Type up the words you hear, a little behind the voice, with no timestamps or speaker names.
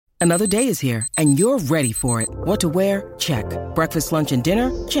Another day is here, and you're ready for it. What to wear? Check. Breakfast, lunch, and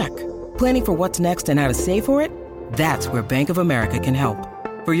dinner? Check. Planning for what's next and how to save for it? That's where Bank of America can help.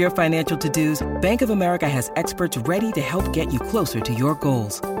 For your financial to-dos, Bank of America has experts ready to help get you closer to your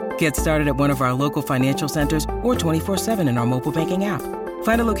goals. Get started at one of our local financial centers or 24/7 in our mobile banking app.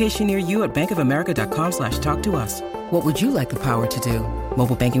 Find a location near you at bankofamerica.com/talktous. What would you like the power to do?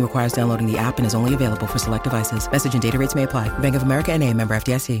 Mobile banking requires downloading the app and is only available for select devices. Message and data rates may apply. Bank of America N.A., member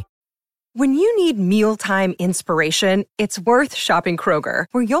FDIC. When you need mealtime inspiration, it's worth shopping Kroger,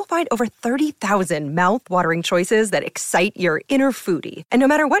 where you'll find over 30,000 mouth-watering choices that excite your inner foodie. And no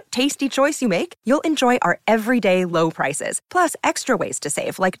matter what tasty choice you make, you'll enjoy our everyday low prices, plus extra ways to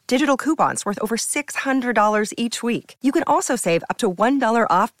save, like digital coupons worth over $600 each week. You can also save up to $1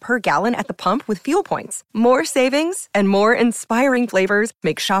 off per gallon at the pump with fuel points. More savings and more inspiring flavors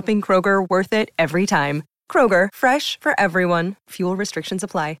make shopping Kroger worth it every time. Kroger, fresh for everyone. Fuel restrictions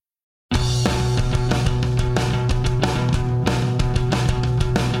apply.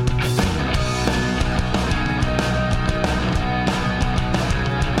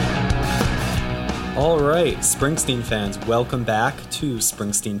 All right, Springsteen fans, welcome back to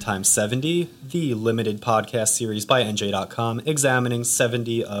Springsteen Times 70, the limited podcast series by NJ.com examining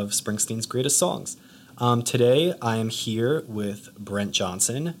 70 of Springsteen's greatest songs. Today, I am here with Brent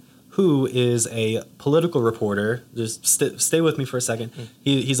Johnson, who is a political reporter. Just stay with me for a second.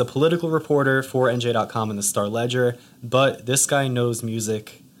 He's a political reporter for NJ.com and the Star Ledger, but this guy knows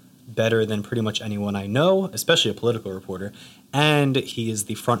music better than pretty much anyone I know, especially a political reporter. And he is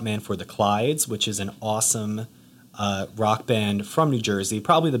the frontman for the Clydes, which is an awesome rock band from New Jersey,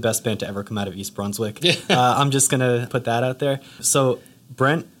 probably the best band to ever come out of East Brunswick. I'm just going to put that out there. So,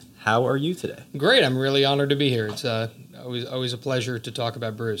 Brent, how are you today? Great. I'm really honored to be here. It's always a pleasure to talk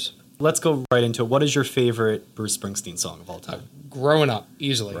about Bruce. Let's go right into it. What is your favorite Bruce Springsteen song of all time? Growing Up,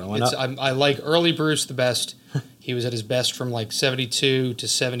 easily. Growing Up. I like early Bruce the best. He was at his best from like 72 to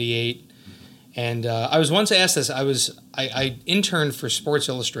 78. And I was once asked this. I interned for Sports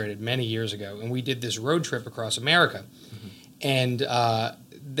Illustrated many years ago, and we did this road trip across America. And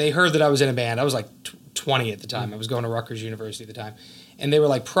they heard that I was in a band. I was like 20 at the time. I was going to Rutgers University at the time. And they were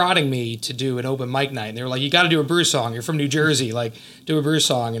like prodding me to do an open mic night. And they were like, you got to do a Bruce song. You're from New Jersey. Like, do a Bruce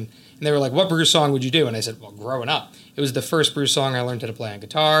song. And they were like, what Bruce song would you do? And I said, well, Growing Up. It was the first Bruce song I learned how to play on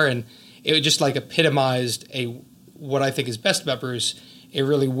guitar. And it just like epitomized what I think is best about Bruce, a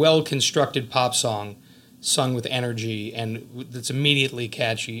really well-constructed pop song sung with energy and that's immediately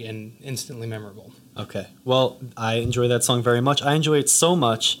catchy and instantly memorable. Okay. Well, I enjoy that song very much. I enjoy it so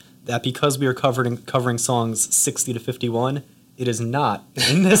much that because we are covering songs 60 to 51, it is not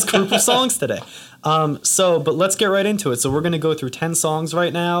in this group of songs today. But let's get right into it. So we're going to go through 10 songs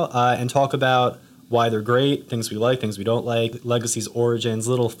right now and talk about why they're great, things we like, things we don't like, Legacy's origins,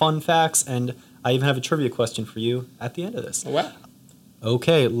 little fun facts, and I even have a trivia question for you at the end of this. Wow.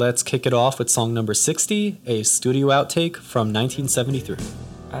 Okay, let's kick it off with song number 60, a studio outtake from 1973.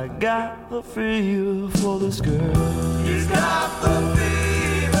 I got the fever for this girl. He's got the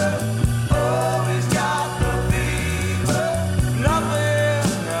fever. Oh, he's got the fever.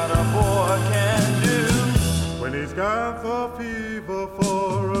 Nothing that a boy can do When he's got the fever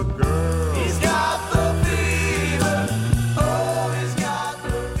for a girl. He's got the fever. Oh, he's got the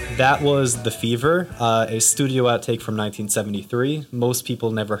fever. That was The Fever, a studio outtake from 1973. Most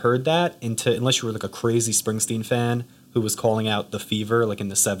people never heard that unless you were like a crazy Springsteen fan who was calling out The Fever like in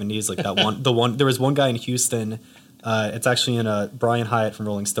the 70s, like that one. There was one guy in Houston. It's actually in Brian Hyatt from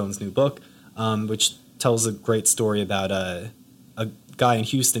Rolling Stone's new book, which tells a great story about a guy in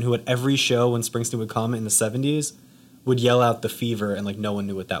Houston who at every show when Springsteen would come in the 70s would yell out The Fever, and like no one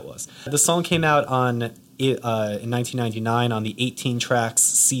knew what that was. The song came out in 1999 on the 18 tracks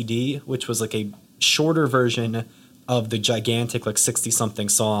CD, which was like a shorter version of the gigantic like 60-something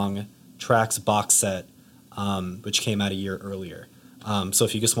song tracks box set, which came out a year earlier. So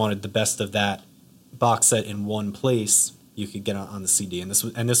if you just wanted the best of that box set in one place, you could get it on the CD. And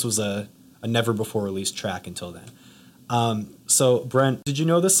this was a never before released track until then. So Brent, did you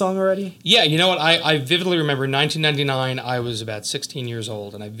know this song already? Yeah, you know what? I vividly remember 1999. I was about 16 years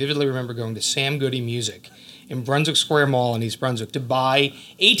old, and I vividly remember going to Sam Goody Music in Brunswick Square Mall in East Brunswick to buy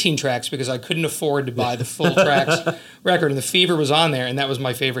 18 tracks because I couldn't afford to buy the full tracks record. And The Fever was on there, and that was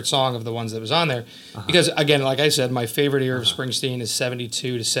my favorite song of the ones that was on there. Because, again, like I said, my favorite era of Springsteen is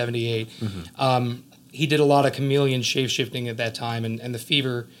 72 to 78. He did a lot of chameleon shape-shifting at that time, and The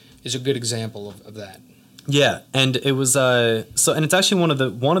Fever is a good example of that. Yeah, and it was and it's actually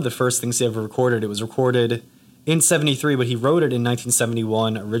one of the first things he ever recorded. It was recorded in 73, but he wrote it in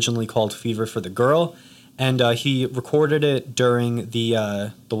 1971, originally called Fever for the Girl. And he recorded it during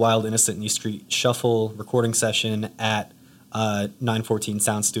the Wild Innocent in the Street Shuffle recording session at 914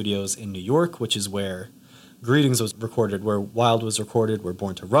 Sound Studios in New York, which is where Greetings was recorded, where Wild was recorded, where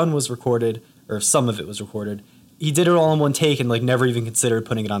Born to Run was recorded, or some of it was recorded. He did it all in one take and like never even considered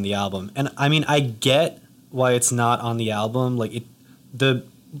putting it on the album. And I mean, I get why it's not on the album. Like the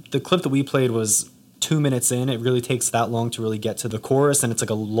clip that we played was 2 minutes in. It really takes that long to really get to the chorus, and it's like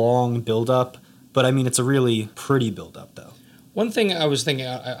a long build up. But I mean, it's a really pretty build up though. One thing I was thinking,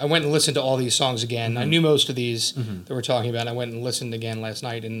 I went and listened to all these songs again. I knew most of these that we're talking about. I went and listened again last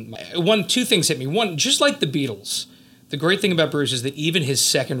night, and two things hit me. One, just like the Beatles, the great thing about Bruce is that even his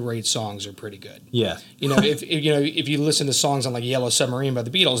second-rate songs are pretty good. Yeah. You know, if you listen to songs on like Yellow Submarine by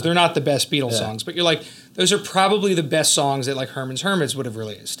the Beatles, they're not the best Beatles songs, but you're like, those are probably the best songs that like Herman's Hermits would have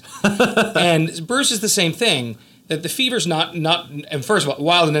released. And Bruce is the same thing. That the Fever's not, and first of all,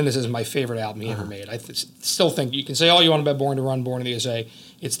 Wild and Innocent is my favorite album he ever made. I still think you can say all you want about Born to Run, Born in the USA.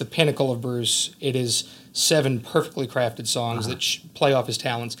 It's the pinnacle of Bruce. It is 7 perfectly crafted songs that play off his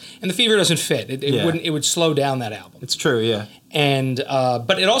talents, and the Fever doesn't fit. It would slow down that album. It's true, yeah. And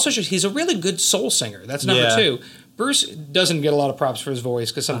but it also shows he's a really good soul singer. That's number 2. Bruce doesn't get a lot of props for his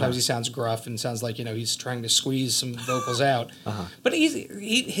voice because sometimes he sounds gruff and sounds like he's trying to squeeze some vocals out. But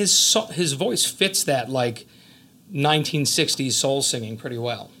his voice fits that like 1960s soul singing pretty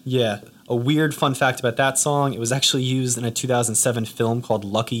well. Yeah. A weird fun fact about that song, it was actually used in a 2007 film called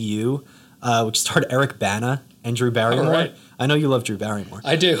Lucky You, which starred Eric Bana and Drew Barrymore. Oh, right. I know you love Drew Barrymore.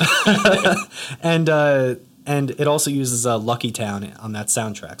 I do. And it also uses Lucky Town on that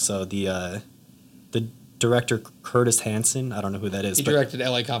soundtrack. So the director Curtis Hanson, I don't know who that is. He directed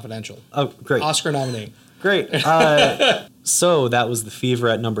L.A. Confidential. Oh, great. Oscar nominee. Great. So that was The Fever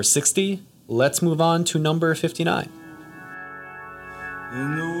at number 60. Let's move on to number 59.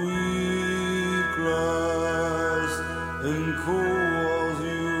 In the weak grass and cold walls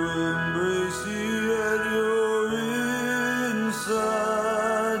you embrace, yet your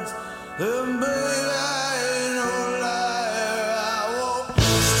insides. And baby, I ain't no liar. I walk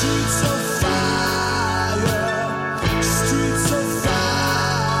streets of fire, streets of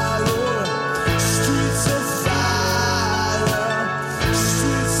fire, streets of fire,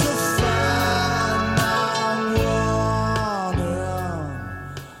 streets of fire. Now I'm running.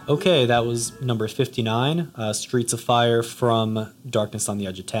 Okay, that was number 59, Streets of Fire from Darkness on the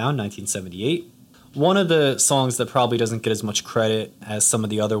Edge of Town, 1978. One of the songs that probably doesn't get as much credit as some of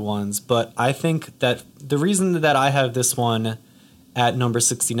the other ones, but I think that the reason that I have this one at number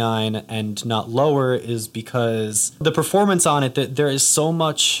 69 and not lower is because the performance on it, that there is so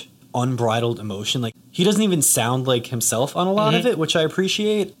much unbridled emotion. Like, he doesn't even sound like himself on a lot of it, which I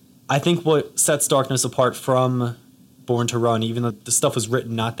appreciate. I think what sets Darkness apart from Born to Run, even though the stuff was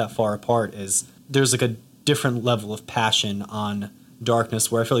written not that far apart, is there's like a different level of passion on Darkness,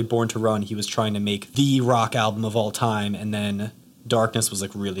 where I feel like Born to Run, he was trying to make the rock album of all time, and then Darkness was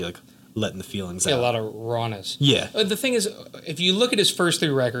like really like letting the feelings out. A lot of rawness. Yeah. The thing is, if you look at his first 3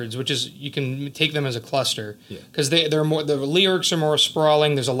 records, which is, you can take them as a cluster, because they're more, the lyrics are more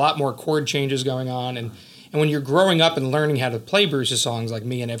sprawling, there's a lot more chord changes going on, and when you're growing up and learning how to play Bruce's songs, like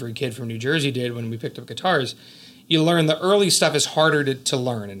me and every kid from New Jersey did when we picked up guitars, you learn the early stuff is harder to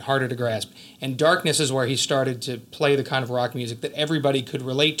learn and harder to grasp. And Darkness is where he started to play the kind of rock music that everybody could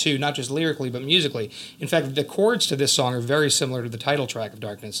relate to, not just lyrically, but musically. In fact, the chords to this song are very similar to the title track of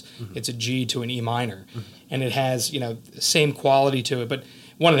Darkness. It's a G to an E minor. And it has, the same quality to it. But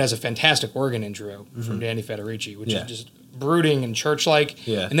one, it has a fantastic organ intro from Danny Federici, which is just brooding and church-like.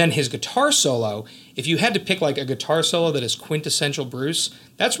 Yeah. And then his guitar solo, if you had to pick like a guitar solo that is quintessential Bruce,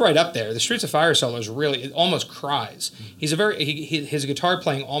 that's right up there. The Streets of Fire solo is really, it almost cries. He's his guitar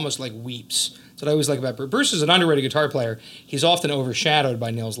playing almost like weeps. That's what I always like about Bruce. Bruce is an underrated guitar player. He's often overshadowed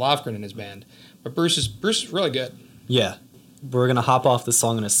by Nils Lofgren in his band. But Bruce is really good. Yeah. We're going to hop off the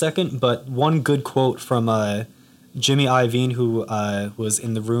song in a second, but one good quote from Jimmy Iovine, who was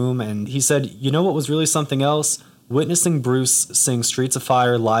in the room, and he said, "You know what was really something else? Witnessing Bruce sing Streets of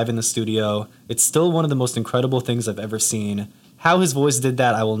Fire live in the studio, it's still one of the most incredible things I've ever seen. How his voice did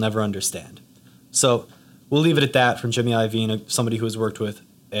that, I will never understand." So we'll leave it at that from Jimmy Iovine, somebody who has worked with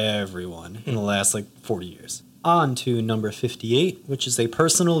everyone in the last 40 years. On to number 58, which is a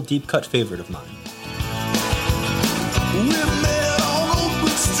personal deep cut favorite of mine. We met on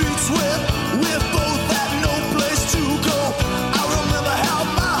open streets where we both had no place to go. I remember how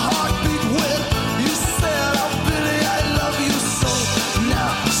my heart beat when you said, "Oh, Billy, I love you so."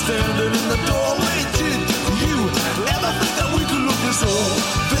 Now, standing in the doorway, did you ever think that we could look this old?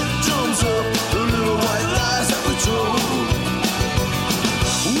 Victims of the little white lies that we told.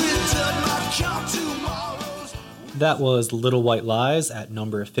 We did not count tomorrow. That was Little White Lies at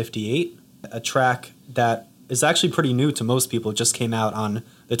number 58, a track that is actually pretty new to most people. It just came out on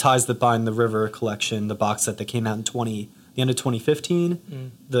the Ties That Bind the River collection, the box set that came out in the end of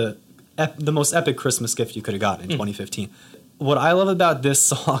 2015. The most epic Christmas gift you could have gotten in 2015. What I love about this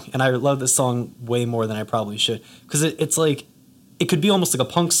song, and I love this song way more than I probably should, because it's like, it could be almost like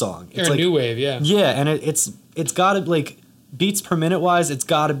a punk song. It's Or like, new wave, yeah. Yeah, and it's got to, like, beats per minute wise, it's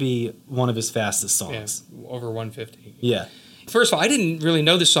got to be one of his fastest songs. Yeah, over 150. Yeah. First of all, I didn't really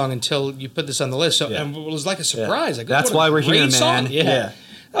know this song until you put this on the list, so Yeah. and it was like a surprise. Like, That's what a why we're great here, song. man. Yeah. Yeah.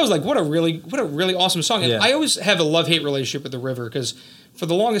 I was like, what a really awesome song. And Yeah. I always have a love-hate relationship with The River because for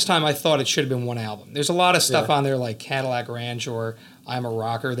the longest time I thought it should have been one album. There's a lot of stuff on there like Cadillac Ranch or I'm a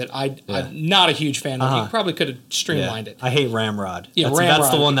Rocker that I'm not a huge fan of. You probably could have streamlined it. I hate Ramrod. Yeah, that's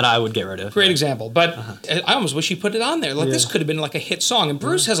Ramrod. the one that I would get rid of. Great example. But I almost wish he put it on there. Like this Yeah. could have been like a hit song. And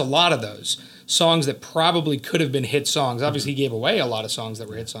Bruce has a lot of those songs that probably could have been hit songs. Obviously, he gave away a lot of songs that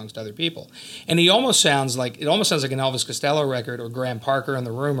were hit songs to other people. And it almost sounds like an Elvis Costello record or Graham Parker and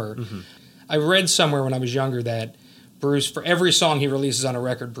the Rumor. I read somewhere when I was younger that Bruce, for every song he releases on a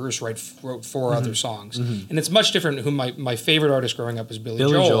record, Bruce wrote 4 other songs. And it's much different. Who my favorite artist growing up was Billy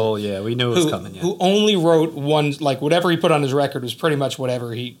Joel. Yeah, we knew it was coming. Yeah. Who only wrote one, like whatever he put on his record was pretty much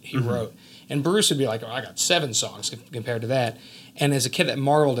whatever he wrote. And Bruce would be like, oh, I got 7 songs compared to that. And as a kid, that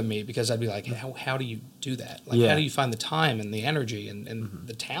marveled at me because I'd be like, how do you do that? Like, how do you find the time and the energy and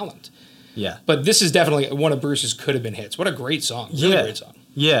the talent? Yeah. But this is definitely one of Bruce's could have been hits. What a great song. Really great song.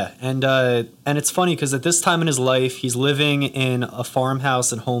 Yeah, and it's funny because at this time in his life, he's living in a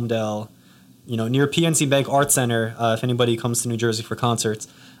farmhouse in Holmdel, near PNC Bank Art Center, if anybody comes to New Jersey for concerts.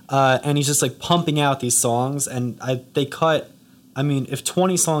 And he's just like pumping out these songs, and they cut, if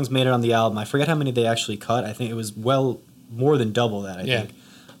 20 songs made it on the album, I forget how many they actually cut. I think it was well more than double that, I think.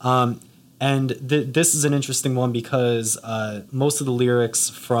 And this is an interesting one because most of the lyrics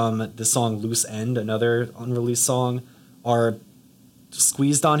from the song Loose End, another unreleased song, are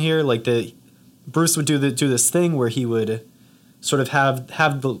squeezed on here. Like Bruce would do this thing where he would sort of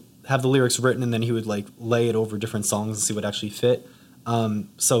have the lyrics written and then he would like lay it over different songs and see what actually fit.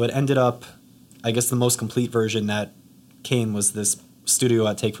 So it ended up, I guess the most complete version that came was this studio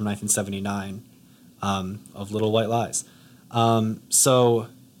outtake from 1979 of Little White Lies. So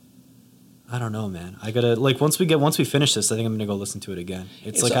I don't know, man. I gotta once we finish this, I think I'm gonna go listen to it again.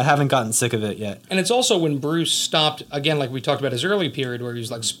 It's like I haven't gotten sick of it yet. And it's also when Bruce stopped again, like we talked about his early period where he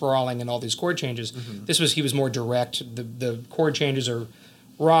was like sprawling and all these chord changes. He was more direct. The chord changes are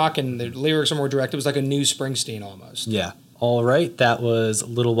rock and the lyrics are more direct. It was like a new Springsteen almost. Yeah. All right, that was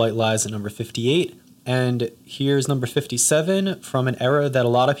Little White Lies at number 58, and here's number 57 from an era that a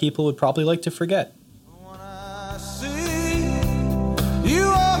lot of people would probably like to forget. When I see you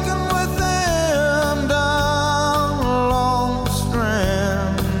walking with them down along the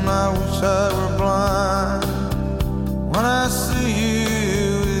strand, I wish I were blind. When I see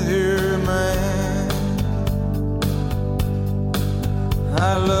you with your man,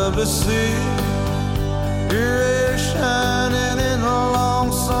 I love to see your hair shining in a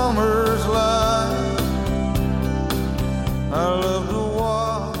long summer's light. I love to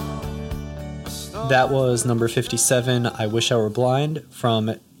walk. That was number 57, I Wish I Were Blind,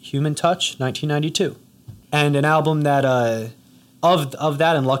 from Human Touch, 1992. And an album that, of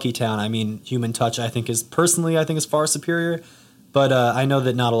that and Lucky Town, Human Touch, I think is far superior. But I know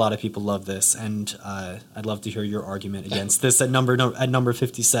that not a lot of people love this, and I'd love to hear your argument against this at number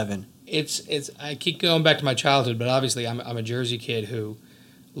 57. I keep going back to my childhood, but obviously I'm a Jersey kid who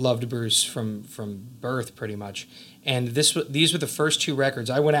loved Bruce from birth pretty much. And these were the first 2 records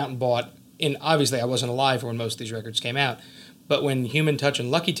I went out and bought. And obviously I wasn't alive when most of these records came out. But when Human Touch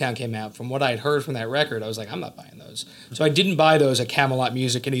and Lucky Town came out, from what I had heard from that record, I was like, I'm not buying those. So I didn't buy those at Camelot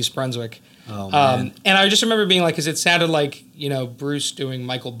Music in East Brunswick. Oh, man. And I just remember being like, because it sounded like, Bruce doing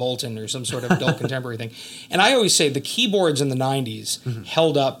Michael Bolton or some sort of adult contemporary thing. And I always say the keyboards in the 90s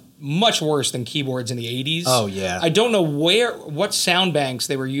held up much worse than keyboards in the 80s. Oh, yeah. I don't know what sound banks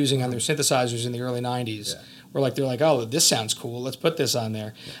they were using on their synthesizers in the early 90s. Yeah. They're like, oh, this sounds cool. Let's put this on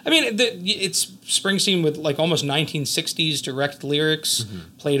there. It's Springsteen with like almost 1960s direct lyrics,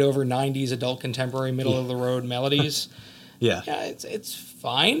 played over 90s adult contemporary middle of the road melodies. Yeah, it's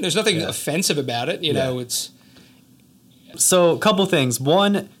fine. There's nothing offensive about it. It's. So a couple things.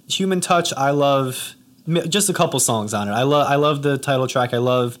 One, Human Touch. I love just a couple songs on it. I love the title track. I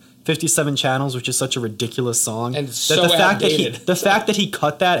love 57 Channels, which is such a ridiculous song. And so outdated. The fact that he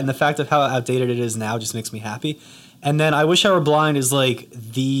cut that and the fact of how outdated it is now just makes me happy. And then I Wish I Were Blind is like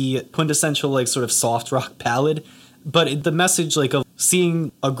the quintessential like sort of soft rock ballad. But the message like of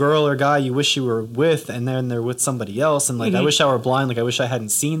seeing a girl or guy you wish you were with, and then they're with somebody else, and like I wish I were blind, like I wish I hadn't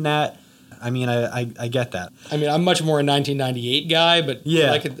seen that. I mean, I get that. I mean, I'm much more a 1998 guy, but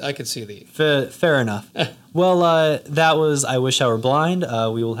Yeah. I could see the. Fair enough. Well, that was I Wish I Were Blind.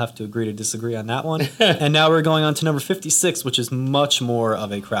 We will have to agree to disagree on that one. And now we're going on to number 56, which is much more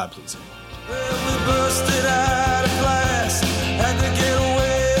of a crowd pleaser. Well, we busted out of class, had to get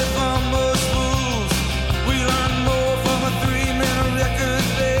away from most fools. We learned more from a 3-minute record,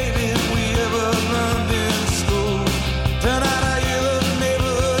 baby, than we ever learned in school. Tonight I hear the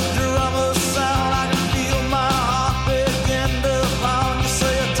neighborhood drummer sound. I can feel my heart begin to pound. You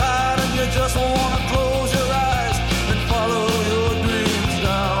say you're tired and you just want to close your eyes and follow your dreams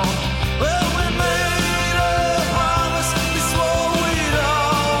down. Well, we made a promise, we swore we'd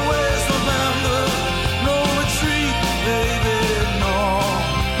always remember. No retreat, baby, no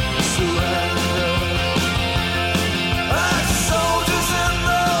surrender. Like soldiers in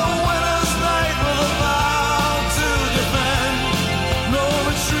the winter's night with a vow to defend. No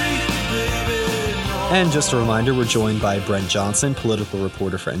retreat, baby, no. And just a reminder, we're joined by Brent Johnson, political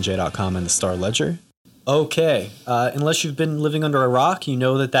reporter for NJ.com and the Star Ledger. Okay, unless you've been living under a rock, you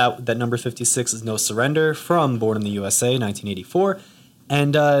know that number 56 is No Surrender from Born in the USA, 1984.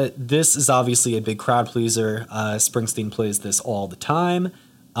 And this is obviously a big crowd pleaser. Springsteen plays this all the time.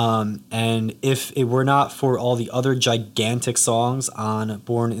 And if it were not for all the other gigantic songs on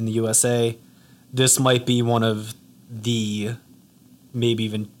Born in the USA, this might be one of the maybe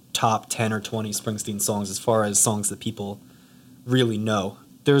even top 10 or 20 Springsteen songs as far as songs that people really know.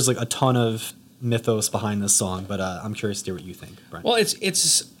 There's like a ton of mythos behind this song, but I'm curious to hear what you think, Brent. Well,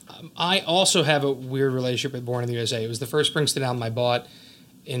 it's. I also have a weird relationship with Born in the USA. It was the first Springsteen album I bought.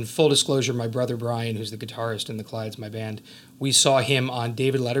 In full disclosure, my brother Brian, who's the guitarist in the Clydes, my band, we saw him on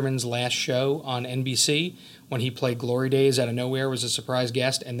David Letterman's last show on NBC when he played Glory Days out of nowhere, was a surprise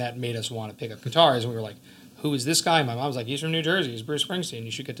guest, and that made us want to pick up guitars. And we were like, who is this guy? My mom was like, he's from New Jersey. He's Bruce Springsteen. You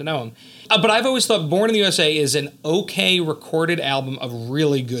should get to know him. But I've always thought Born in the USA is an okay recorded album of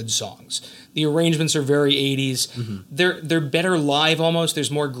really good songs. The arrangements are very 80s. Mm-hmm. They're better live almost. There's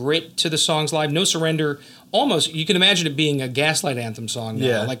more grit to the songs live. No Surrender, almost, you can imagine it being a Gaslight Anthem song now,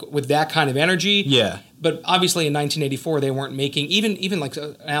 Yeah. like with that kind of energy. Yeah. But obviously in 1984, they weren't making, even like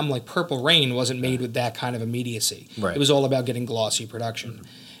an album like Purple Rain wasn't made with that kind of immediacy. Right. It was all about getting glossy production. Mm-hmm.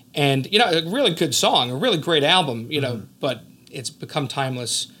 And, a really good song, a really great album, but it's become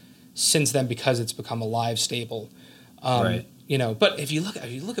timeless since then because it's become a live staple. Right. But if you look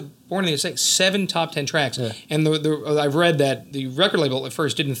at Born in the USA, 7 top 10 tracks, and I've read that the record label at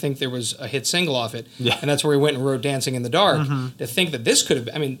first didn't think there was a hit single off it, and that's where he went and wrote "Dancing in the Dark." To think that this could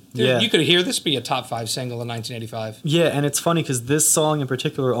have, you could hear this be a top 5 single in 1985. Yeah, and it's funny because this song in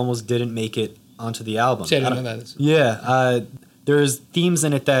particular almost didn't make it onto the album. See, I didn't know that. Yeah, there's themes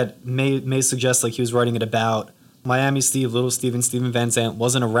in it that may suggest like he was writing it about Miami Steve, Little Steven, Steven Van Zandt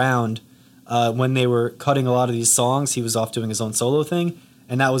wasn't around when they were cutting a lot of these songs. He was off doing his own solo thing,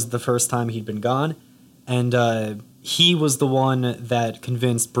 and that was the first time he'd been gone. And he was the one that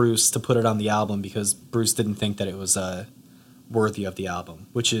convinced Bruce to put it on the album because Bruce didn't think that it was worthy of the album,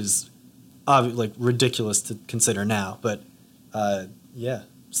 which is like ridiculous to consider now. But yeah,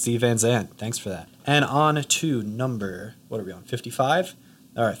 Steve Van Zandt, thanks for that. And on to number, what are we on, 55?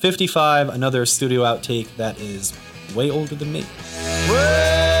 All right, 55, another studio outtake that is way older than me.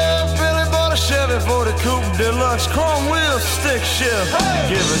 Well, Billy bought a Chevy 40 Coupe Deluxe, chrome wheel, stick shift.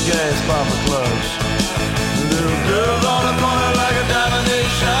 Give a gas, pop a clutch. Little girls on the corner like a diamond, they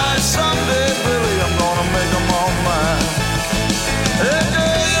shine. Someday, Billy, I'm gonna make them all mine. Hey,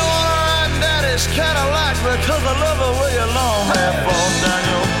 girl, you wanna ride daddy's Cadillac because I love the way your long hair falls down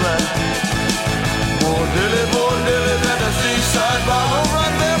your back. Poor Dilly, at the seaside bar, go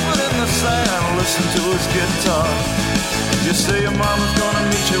right barefoot in the sand, listen to his guitar. You say your mama's gonna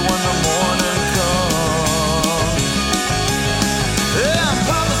meet you when the morning comes. Yeah,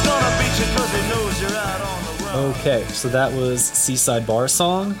 Papa's gonna beat you 'cause he knows you're out on the run. Okay, so that was Seaside Bar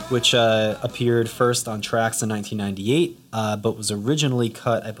Song, which appeared first on Tracks in 1998, but was originally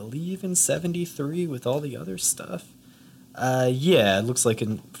cut, I believe, in 73 with all the other stuff. Yeah, it looks like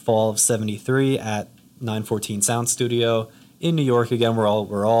in fall of 73 at 914 Sound Studio in New York again, where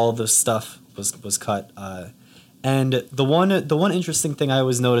all the stuff was cut. And the one interesting thing I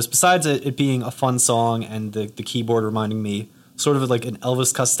always noticed, besides it being a fun song and the keyboard reminding me sort of like an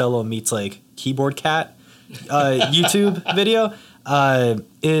Elvis Costello meets like Keyboard Cat YouTube video,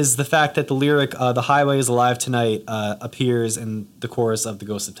 is the fact that the lyric "The Highway is Alive Tonight" appears in the chorus of "The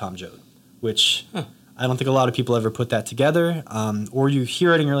Ghost of Tom Joad," which I don't think a lot of people ever put that together, or you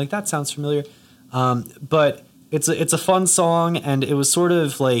hear it and you're like, that sounds familiar. But it's a fun song, and it was sort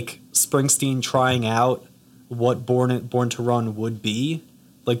of like Springsteen trying out what Born to Run would be,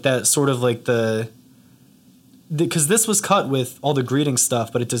 like that sort of like because this was cut with all the greeting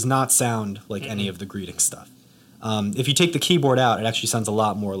stuff, but it does not sound like any of the greeting stuff. If you take the keyboard out, it actually sounds a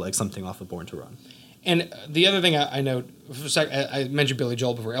lot more like something off of Born to Run. And the other thing I note, for a sec, I mentioned Billy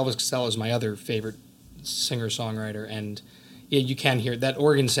Joel before. Elvis Costello is my other favorite singer-songwriter, and yeah, you can hear that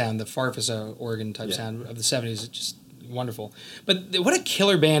organ sound, the Farfisa organ type sound of the 70s. It's just wonderful. But what a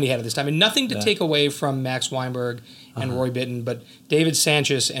killer band he had at this time. And nothing to take away from Max Weinberg and Roy Bittan, but David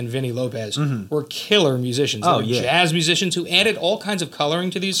Sanchez and Vinny Lopez were killer musicians. They were jazz musicians who added all kinds of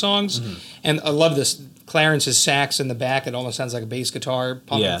coloring to these songs. And I love this. Clarence's sax in the back, it almost sounds like a bass guitar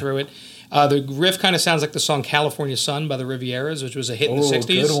pumping through it. The riff kind of sounds like the song California Sun by the Rivieras, which was a hit in the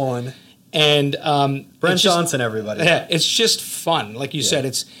 60s. Good one. And Brent Johnson, everybody. Yeah, it's just fun. Like you said,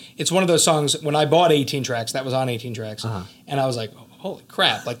 it's one of those songs, when I bought 18 Tracks, that was on 18 Tracks, and I was like, holy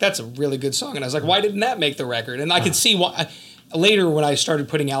crap, like that's a really good song. And I was like, why didn't that make the record? And I could see why. Later, when I started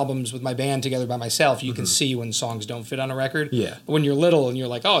putting albums with my band together by myself, you can see when songs don't fit on a record. Yeah. But when you're little and you're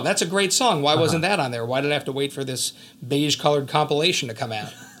like, oh, that's a great song. Why wasn't that on there? Why did I have to wait for this beige-colored compilation to come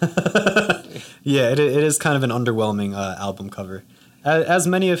out? Yeah, it is kind of an underwhelming album cover, as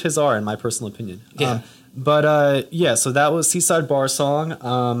many of his are, in my personal opinion. Yeah. So that was Seaside Bar Song.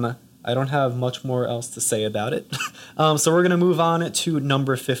 I don't have much more else to say about it. So we're going to move on to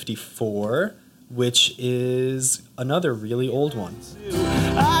number 54, which is another really old one.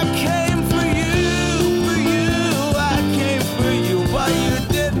 I came for you, I came for you, but you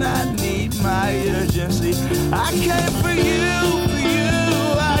did not need my urgency. I came for you,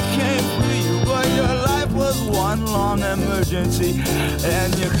 I came for you, but your life was one long emergency,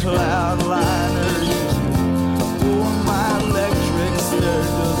 and your cloud liner for my electric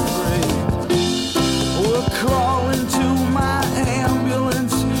Sturgis free. We're crawling to my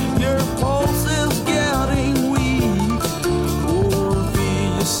ambulance, your pulse is getting weak. Oh,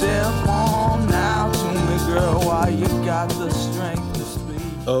 feel yourself on now to me, girl, while you got the strength to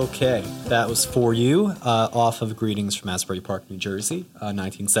speak. Okay, that was For You, off of Greetings from Asbury Park, New Jersey,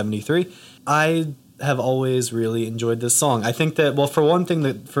 1973. I have always really enjoyed this song. I think that, well, for one thing,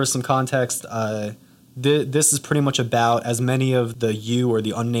 that for some context, this is pretty much about, as many of the you or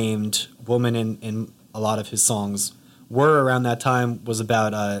the unnamed woman in a lot of his songs were around that time, was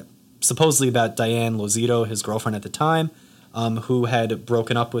about supposedly about Diane Lozito, his girlfriend at the time, who had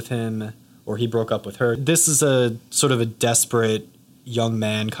broken up with him, or he broke up with her. This is a sort of a desperate young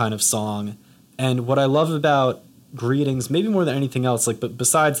man kind of song. And what I love about Greetings, maybe more than anything else, like, but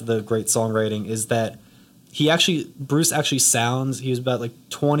besides the great songwriting, is that Bruce actually sounds, he was about like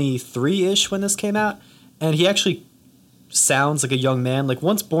 23-ish when this came out, and he actually sounds like a young man. Like,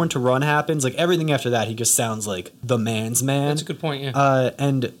 once Born to Run happens, like everything after that, he just sounds like the man's man. That's a good point, yeah.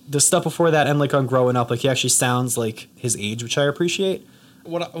 And the stuff before that, and like on Growing Up, like he actually sounds like his age, which I appreciate.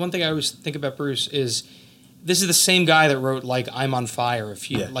 One thing I always think about Bruce is, this is the same guy that wrote like I'm on Fire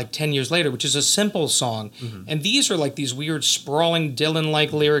like 10 years later, which is a simple song. And these are like these weird sprawling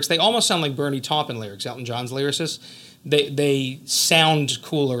Dylan-like lyrics. They almost sound like Bernie Taupin lyrics, Elton John's lyricist. They sound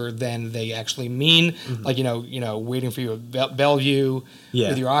cooler than they actually mean. Like, you know, Waiting for You at Bellevue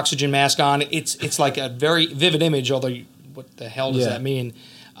with your oxygen mask on. It's like a very vivid image, although what the hell does that mean?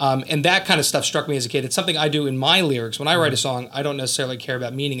 And that kind of stuff struck me as a kid. It's something I do in my lyrics. When I write a song, I don't necessarily care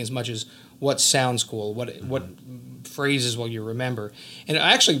about meaning as much as what sounds cool, what phrases will you remember. And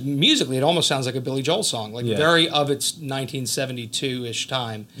actually, musically, it almost sounds like a Billy Joel song, like very of its 1972-ish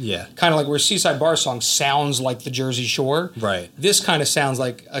time. Yeah. Kind of like where Seaside Bar Song sounds like the Jersey Shore. Right. This kind of sounds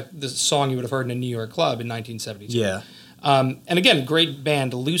like the song you would have heard in a New York club in 1972. Yeah. And again, great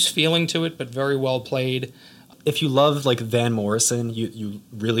band, loose feeling to it, but very well played. If you love like Van Morrison, you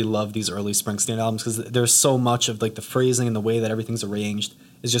really love these early Springsteen albums, because there's so much of like the phrasing and the way that everything's arranged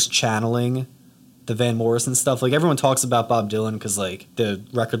is just channeling the Van Morrison stuff. Like, everyone talks about Bob Dylan because like the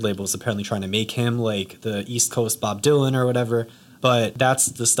record label is apparently trying to make him like the East Coast Bob Dylan or whatever. But that's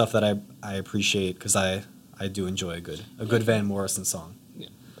the stuff that I appreciate, because I do enjoy a good Van Morrison song. Yeah.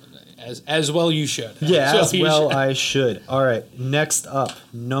 As well you should. Yeah, as well I should. All right, next up,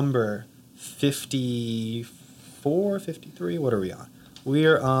 number 54, 53. What are we on? We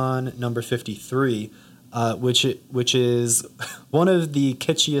are on number 53. Which is one of the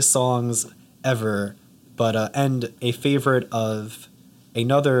kitschiest songs ever, but and a favorite of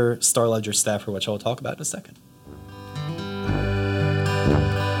another Star Ledger staffer, which I'll talk about in a second.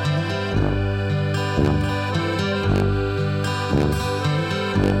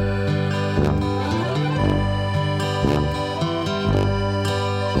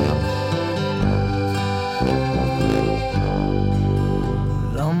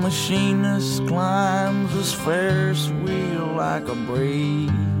 Ferris wheel like a braid.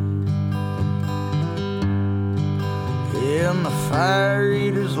 In the fire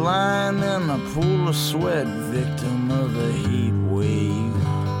eater's line in a pool of sweat, victim of the heat wave.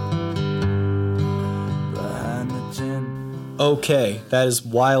 Behind the tent. Okay, that is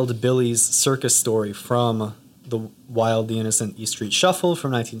Wild Billy's circus story from the Wild the Innocent East Street Shuffle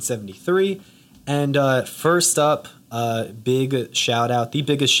from 1973. And first up, big shout out, the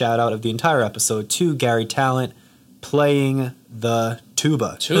biggest shout out of the entire episode to Gary Talent playing the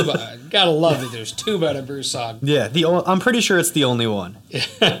tuba. Tuba. Gotta love that there's tuba in a Bruce song. Yeah, I'm pretty sure it's the only one.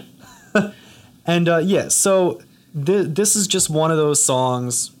 And yeah, so this is just one of those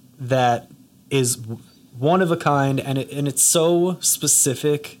songs that is one of a kind, and it's so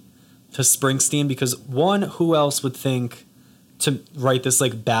specific to Springsteen because one, who else would think to write this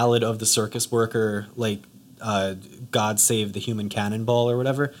like ballad of the circus worker, like God Save the Human Cannonball or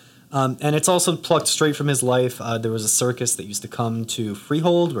whatever. And it's also plucked straight from his life. There was a circus that used to come to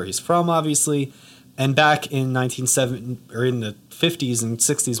Freehold, where he's from, obviously. And back in 1970 or in the 50s and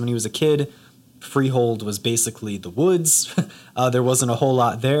 60s, when he was a kid, Freehold was basically the woods. There wasn't a whole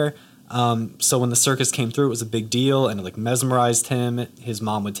lot there. So when the circus came through, it was a big deal, and it like mesmerized him. His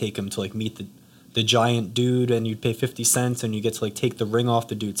mom would take him to like meet the giant dude, and you'd pay 50 cents, and you get to like take the ring off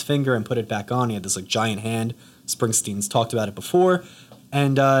the dude's finger and put it back on. He had this like giant hand. Springsteen's talked about it before.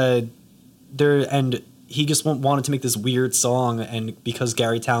 And he just wanted to make this weird song, and because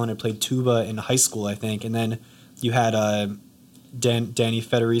Gary Talent had played tuba in high school, I think, and then you had Danny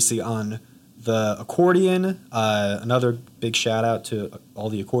Federici on the accordion, another big shout out to all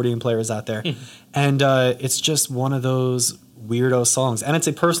the accordion players out there, and it's just one of those weirdo songs, and it's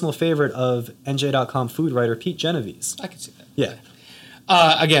a personal favorite of NJ.com food writer Pete Genovese. I can see that. Yeah.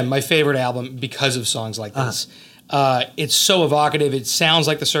 Again, my favorite album because of songs like this. It's so evocative. It sounds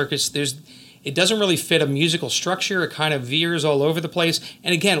like the circus. It doesn't really fit a musical structure. It kind of veers all over the place.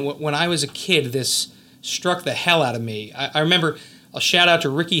 And again, when I was a kid, this struck the hell out of me. I remember a shout out to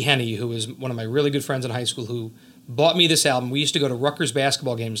Ricky Henney, who was one of my really good friends in high school, who bought me this album. We used to go to Rutgers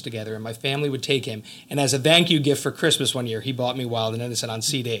basketball games together, and my family would take him. And as a thank you gift for Christmas one year, he bought me Wild and Innocent on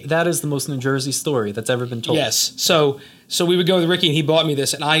CD. That is the most New Jersey story that's ever been told. Yes. So we would go with Ricky, and he bought me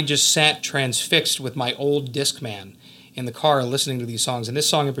this, and I just sat transfixed with my old Discman in the car listening to these songs. And this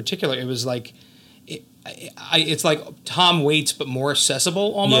song in particular, it was like, it's like Tom Waits, but more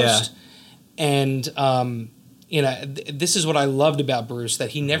accessible almost. Yeah. And, this is what I loved about Bruce,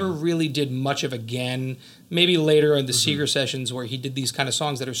 that he never really did much of again. Maybe later in the Seeger sessions where he did these kind of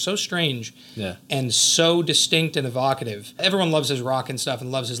songs that are so strange and so distinct and evocative. Everyone loves his rock and stuff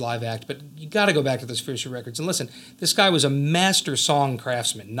and loves his live act, but you got to go back to those Fierce records and listen. This guy was a master song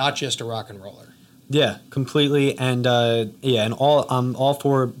craftsman, not just a rock and roller. Yeah, completely. And I'm all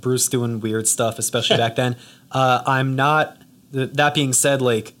for Bruce doing weird stuff, especially back then. I'm not. That being said,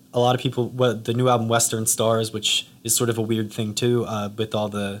 like a lot of people, the new album Western Stars, which is sort of a weird thing too, with all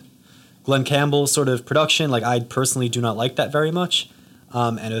the Glenn Campbell sort of production. Like I personally do not like that very much,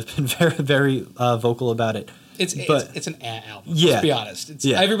 and have been very, very vocal about it. It's an album. Yeah, let's be honest.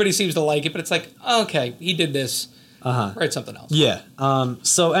 Everybody seems to like it, but it's like, okay, he did this. Write something else. Yeah.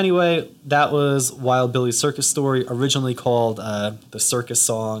 So anyway, that was Wild Billy's Circus Story, originally called The Circus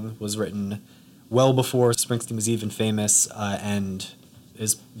Song, was written well before Springsteen was even famous, and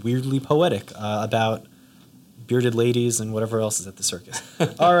is weirdly poetic about bearded ladies and whatever else is at the circus.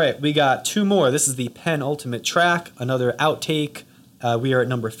 All right, we got two more. This is the penultimate track, another outtake. We are at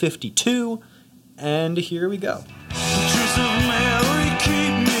number 52, and here we go. Juice of Mary,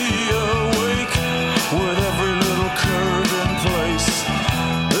 keep me awake with every little curve in place.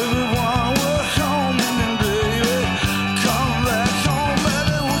 Everyone will home and baby, come back home,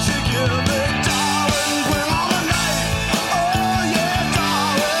 baby, won't you give me, darling, bring on the night. Oh yeah,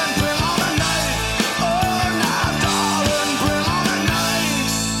 darling, bring on the night. Oh now, darling, bring on the night.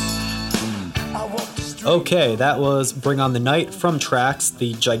 I walk the street. Okay, that was Bring On the Night from Trax,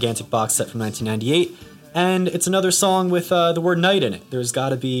 the gigantic box set from 1998. And it's another song with the word night in it. There's got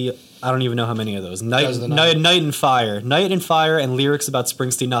to be, I don't even know how many of those. Night and Fire. Night and Fire and lyrics about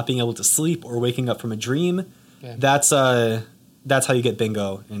Springsteen not being able to sleep or waking up from a dream. Yeah. That's how you get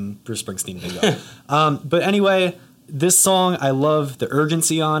bingo in Bruce Springsteen bingo. But anyway, this song, I love the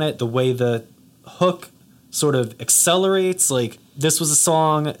urgency on it, the way the hook sort of accelerates. Like, this was a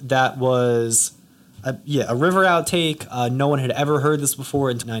song that was... a River outtake. No one had ever heard this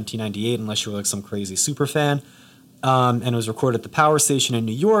before in 1998, unless you were like some crazy super fan. And it was recorded at the Power Station in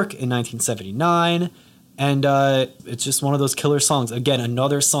New York in 1979. And it's just one of those killer songs. Again,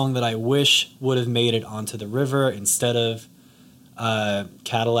 another song that I wish would have made it onto the River instead of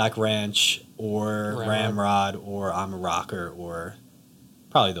Cadillac Ranch or Ramrod, or I'm a Rocker, or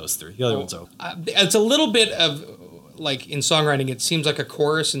probably those three. The other ones are. It's a little bit of, like, in songwriting, it seems like a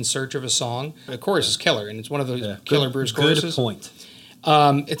chorus in search of a song. The chorus is killer, and it's one of those killer Bruce choruses. Good point.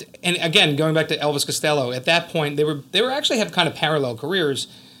 And again, going back to Elvis Costello, at that point, they were actually have kind of parallel careers.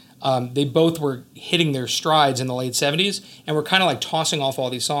 They both were hitting their strides in the late 70s, and were kind of like tossing off all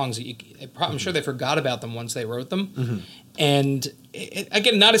these songs. I'm sure they forgot about them once they wrote them. Mm-hmm. And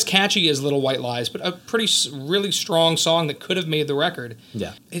again, not as catchy as Little White Lies, but a really strong song that could have made the record.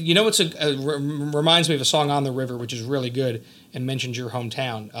 Yeah. You know, reminds me of a song On the River, which is really good, and mentions your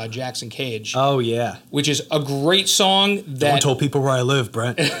hometown, Jackson Cage. Oh, yeah. Which is a great song that... Don't tell people where I live,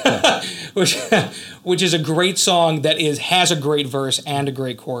 Brent. which is a great song that has a great verse and a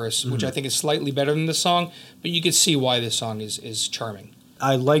great chorus, which I think is slightly better than this song, but you can see why this song is charming.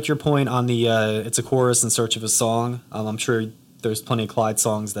 I like your point on the it's a chorus in search of a song. I'm sure there's plenty of Clyde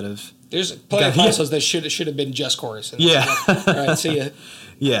songs that have... There's plenty of Clyde songs that should have been just chorus. Yeah. All right, see ya.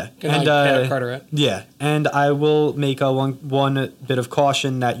 Yeah. Good night, Hannah Carteret. Yeah, and I will make one bit of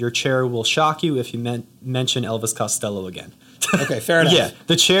caution that your chair will shock you if you mention Elvis Costello again. Okay, fair enough. Yeah,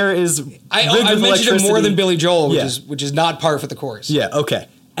 the chair is I rigged with mentioned it more than Billy Joel, which is not par for the course. Yeah, okay.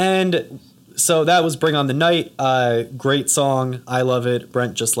 And so that was Bring on the Night. Great song. I love it.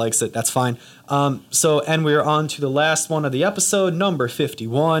 Brent just likes it. That's fine. And we're on to the last one of the episode, number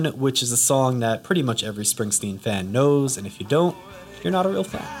 51, which is a song that pretty much every Springsteen fan knows, and if you don't, you're not a real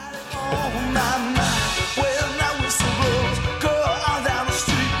fan.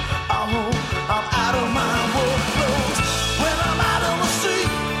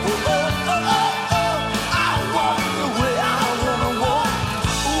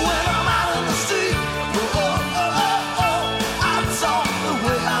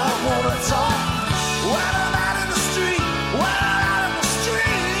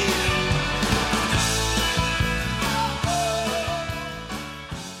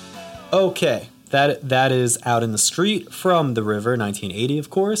 Okay, that is Out in the Street from The River, 1980, of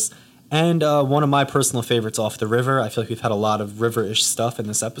course, and one of my personal favorites off The River. I feel like we've had a lot of River-ish stuff in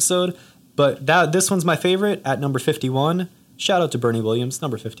this episode, but this one's my favorite at number 51. Shout out to Bernie Williams,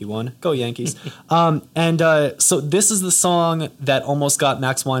 number 51. Go Yankees. So this is the song that almost got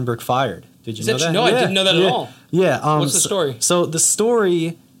Max Weinberg fired. Did you know that? No, I didn't know that at all. Yeah. What's the story? So the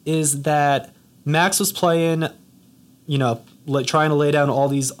story is that Max was playing, trying to lay down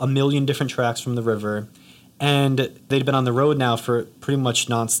a million different tracks from The River, and they'd been on the road now for pretty much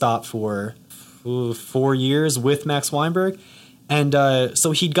nonstop for 4 years with Max Weinberg, and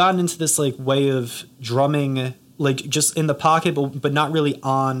so he'd gotten into this way of drumming, just in the pocket, but not really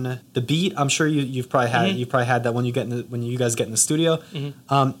on the beat. I'm sure you've probably had that when you guys get in the studio,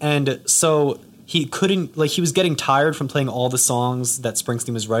 and so he couldn't, he was getting tired from playing all the songs that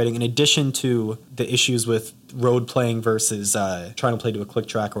Springsteen was writing, in addition to the issues with road playing versus trying to play to a click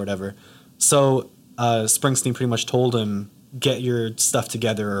track or whatever. So Springsteen pretty much told him, get your stuff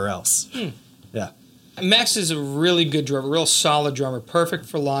together or else. Yeah. Max is a really good drummer, real solid drummer, perfect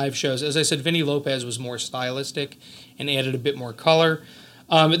for live shows. As I said, Vinny Lopez was more stylistic and added a bit more color.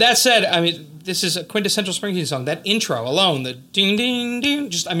 But that said, this is a quintessential Springsteen song. That intro alone, the ding, ding, ding,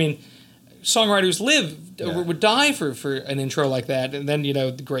 songwriters would die for an intro like that, and then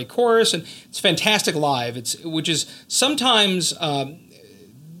the great chorus, and it's fantastic live. Which is sometimes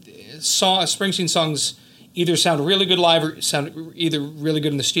Springsteen songs either sound really good live or sound either really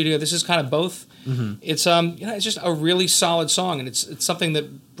good in the studio. This is kind of both. Mm-hmm. It's it's just a really solid song, and it's something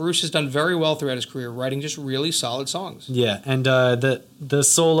that Bruce has done very well throughout his career, writing just really solid songs. Yeah, and the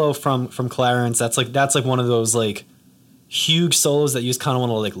solo from Clarence, that's one of those huge solos that you just kind of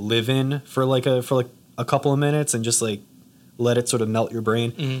want to live in for a couple of minutes and just let it sort of melt your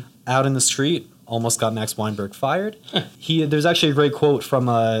brain. Mm-hmm. Out in the Street almost got Max Weinberg fired. There's actually a great quote from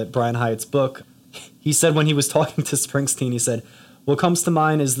Brian Hyatt's book. He said when he was talking to Springsteen, he said, "What comes to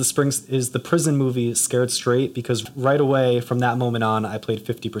mind is the prison movie Scared Straight, because right away from that moment on I played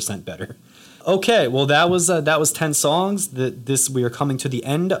 50% better." Okay, well that was 10 songs. We are coming to the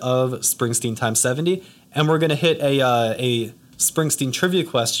end of Springsteen Times 70. And we're going to hit a Springsteen trivia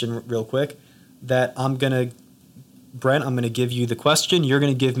question real quick that Brent, I'm going to give you the question. You're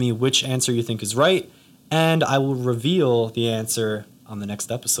going to give me which answer you think is right, and I will reveal the answer on the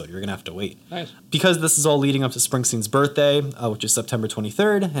next episode. You're going to have to wait. Nice. Because this is all leading up to Springsteen's birthday, which is September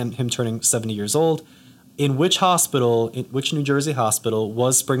 23rd, and him turning 70 years old. In which New Jersey hospital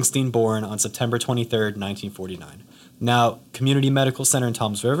was Springsteen born on September 23rd, 1949? Now, Community Medical Center in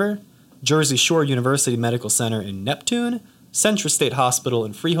Toms River, Jersey Shore University Medical Center in Neptune, Central State Hospital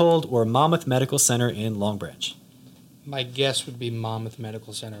in Freehold, or Monmouth Medical Center in Long Branch? My guess would be Monmouth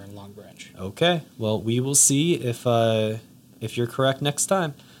Medical Center in Long Branch. Okay. Well, we will see if you're correct next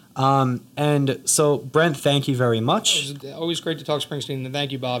time. And so, Brent, thank you very much. It was always great to talk Springsteen, and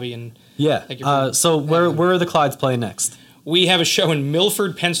thank you, Bobby. And Yeah. thank you for, So where are the Clydes playing next? we have a show in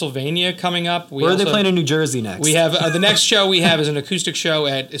Milford, Pennsylvania coming up. Where are they playing in New Jersey next? We have the next show we have is an acoustic show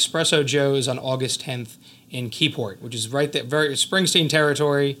at Espresso Joe's on August 10th in Keyport, which is right there, very Springsteen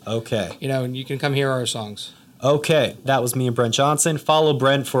territory. Okay. And you can come hear our songs. Okay. That was me and Brent Johnson. Follow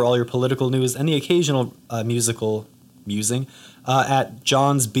Brent for all your political news and the occasional musical musing at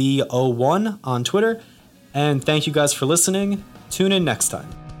JohnsB01 on Twitter. And thank you guys for listening. Tune in next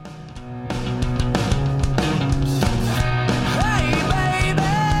time.